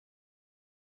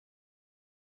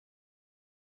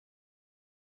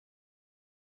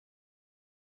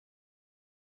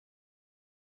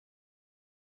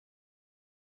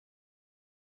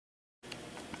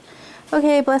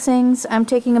Okay, blessings. I'm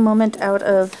taking a moment out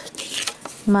of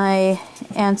my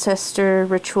ancestor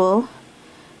ritual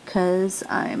because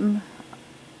I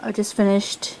just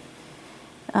finished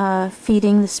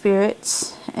feeding the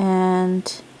spirits,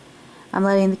 and I'm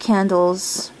letting the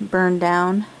candles burn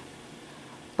down.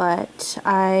 But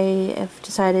I have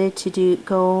decided to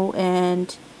go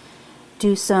and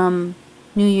do some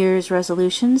New Year's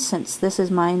resolutions, since this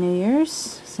is my New Year's,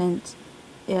 since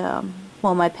well,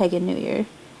 my pagan New Year.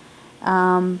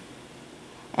 And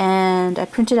I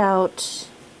printed out,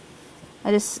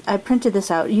 I printed this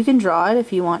out. You can draw it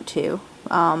if you want to,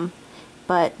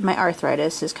 but my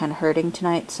arthritis is kind of hurting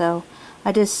tonight, so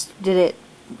I just did it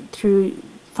through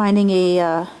finding this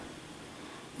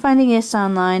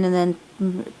online and then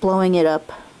blowing it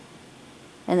up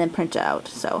and then print it out.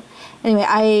 So anyway,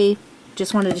 I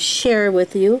just wanted to share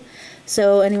with you.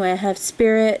 So anyway, I have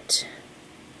spirit,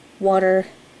 water,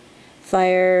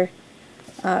 fire,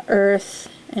 earth,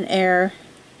 and air,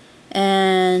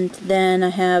 and then I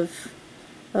have,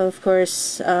 of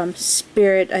course,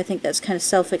 spirit. I think that's kind of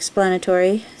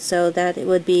self-explanatory, so that it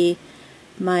would be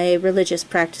my religious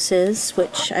practices,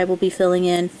 which I will be filling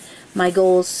in my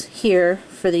goals here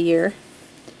for the year.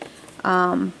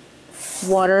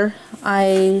 Water,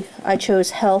 I chose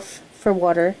health for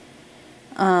water,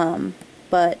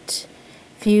 but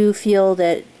if you feel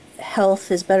that health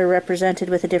is better represented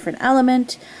with a different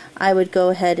element, I would go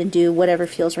ahead and do whatever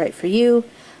feels right for you.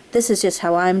 This is just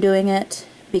how I'm doing it,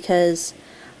 because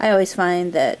I always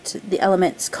find that the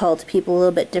elements call to people a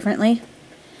little bit differently.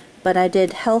 But I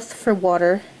did health for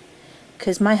water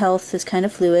because my health is kind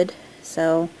of fluid,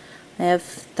 so I have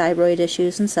thyroid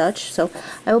issues and such. So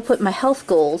I will put my health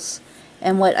goals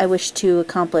and what I wish to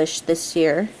accomplish this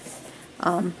year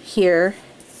here.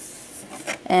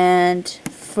 And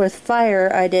for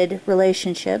fire, I did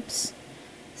relationships,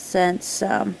 since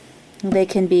they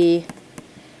can be,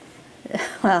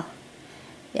 well,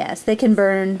 yes, they can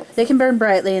burn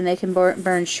brightly, and they can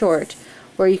burn short,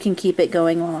 or you can keep it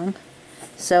going long.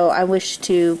 So I wish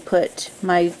to put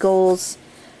my goals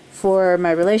for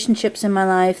my relationships in my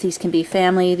life. These can be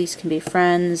family, these can be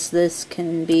friends, this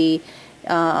can be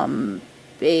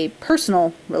a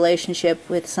personal relationship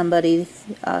with somebody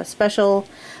special,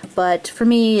 but for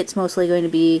me it's mostly going to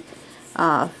be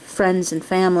friends and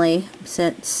family,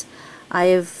 since I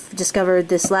have discovered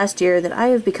this last year that I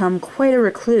have become quite a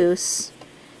recluse,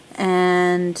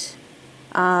 and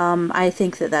I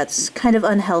think that that's kind of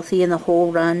unhealthy in the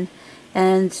whole run,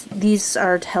 and these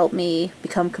are to help me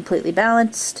become completely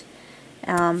balanced,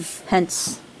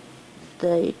 hence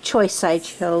the choice I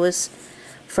chose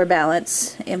for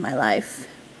balance in my life.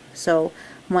 So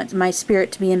I want my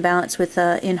spirit to be in balance with,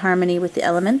 in harmony with the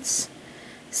elements.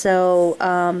 So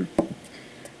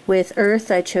with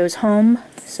earth, I chose home,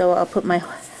 so I'll put my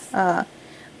home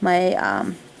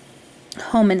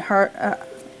and heart.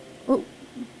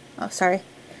 Sorry.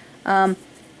 My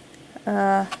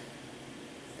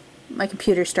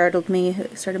computer startled me.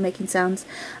 It started making sounds.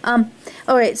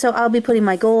 Alright, so I'll be putting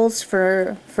my goals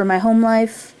for my home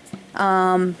life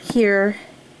here.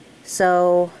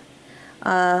 So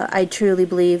I truly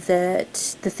believe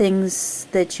that the things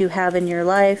that you have in your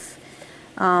life,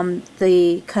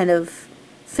 the kind of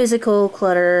physical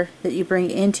clutter that you bring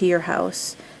into your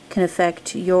house, can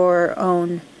affect your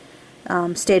own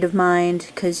state of mind,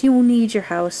 because you will need your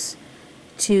house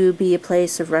to be a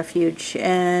place of refuge,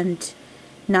 and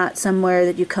not somewhere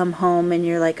that you come home and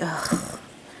you're like, ugh,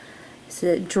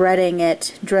 so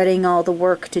dreading all the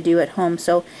work to do at home.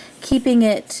 So keeping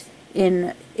it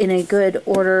in a good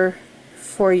order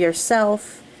for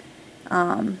yourself.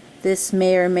 This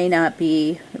may or may not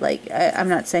be, like, I'm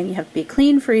not saying you have to be a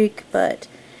clean freak, but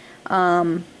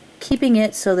keeping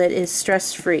it so that it's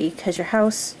stress-free, because your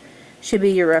house should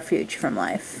be your refuge from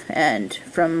life and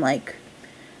from, like,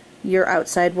 your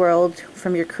outside world,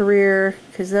 from your career,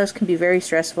 because those can be very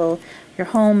stressful. Your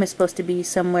home is supposed to be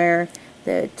somewhere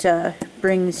that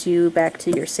brings you back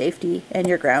to your safety and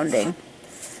your grounding.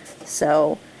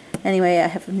 So anyway, I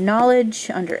have knowledge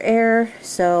under air,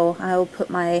 so I will put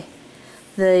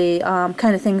the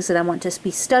kind of things that I want to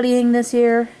be studying this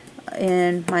year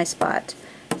in my spot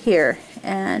here,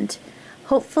 and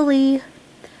hopefully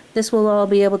this will all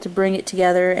be able to bring it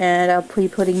together, and I'll be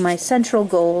putting my central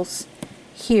goals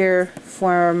here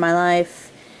for my life.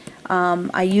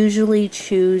 I usually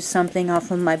choose something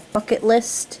off of my bucket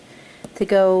list to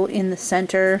go in the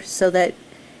center, so that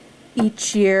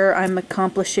each year I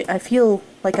feel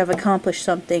like I've accomplished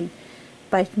something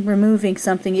by removing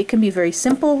something. It can be a very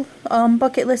simple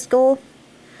bucket list goal,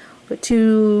 but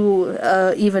to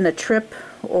even a trip,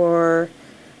 or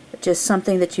just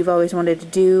something that you've always wanted to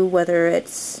do, whether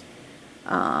it's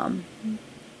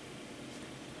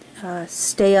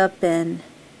stay up and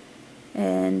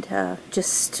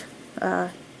just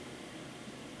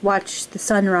watch the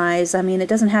sunrise. I mean, it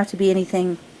doesn't have to be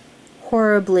anything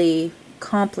horribly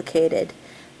complicated,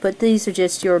 but these are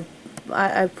just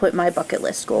I put my bucket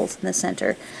list goals in the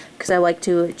center because I like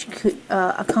to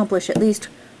accomplish at least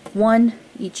one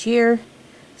each year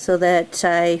so that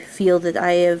I feel that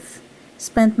I have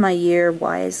spent my year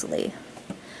wisely.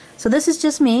 So this is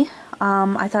just me.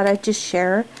 I thought I'd just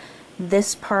share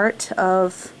this part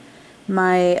of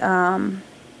my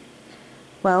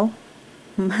well,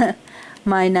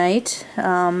 my night.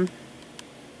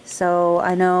 So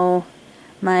I know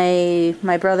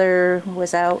my brother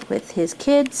was out with his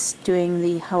kids doing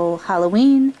the whole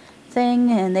Halloween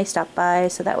thing, and they stopped by,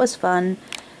 so that was fun.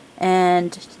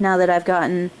 And now that I've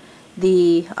gotten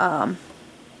the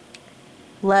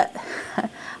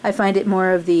I find it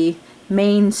more of the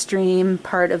mainstream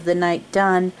part of the night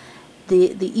done,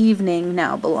 the evening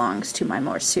now belongs to my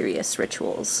more serious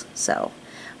rituals. So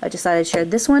I decided to share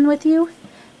this one with you,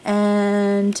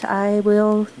 and I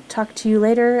will talk to you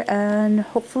later, and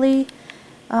hopefully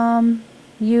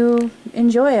you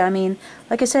enjoy. I mean,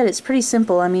 like I said, it's pretty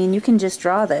simple. I mean, you can just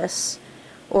draw this,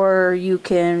 or you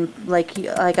can, like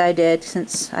I did,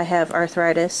 since I have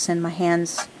arthritis and my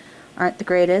hands aren't the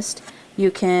greatest,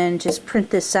 you can just print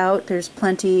this out. There's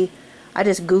plenty. I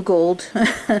just Googled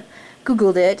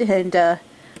Googled it and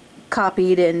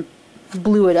copied and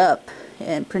blew it up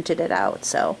and printed it out.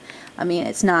 So, I mean,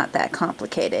 it's not that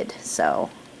complicated. So,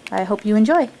 I hope you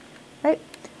enjoy. Right?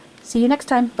 See you next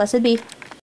time. Blessed be.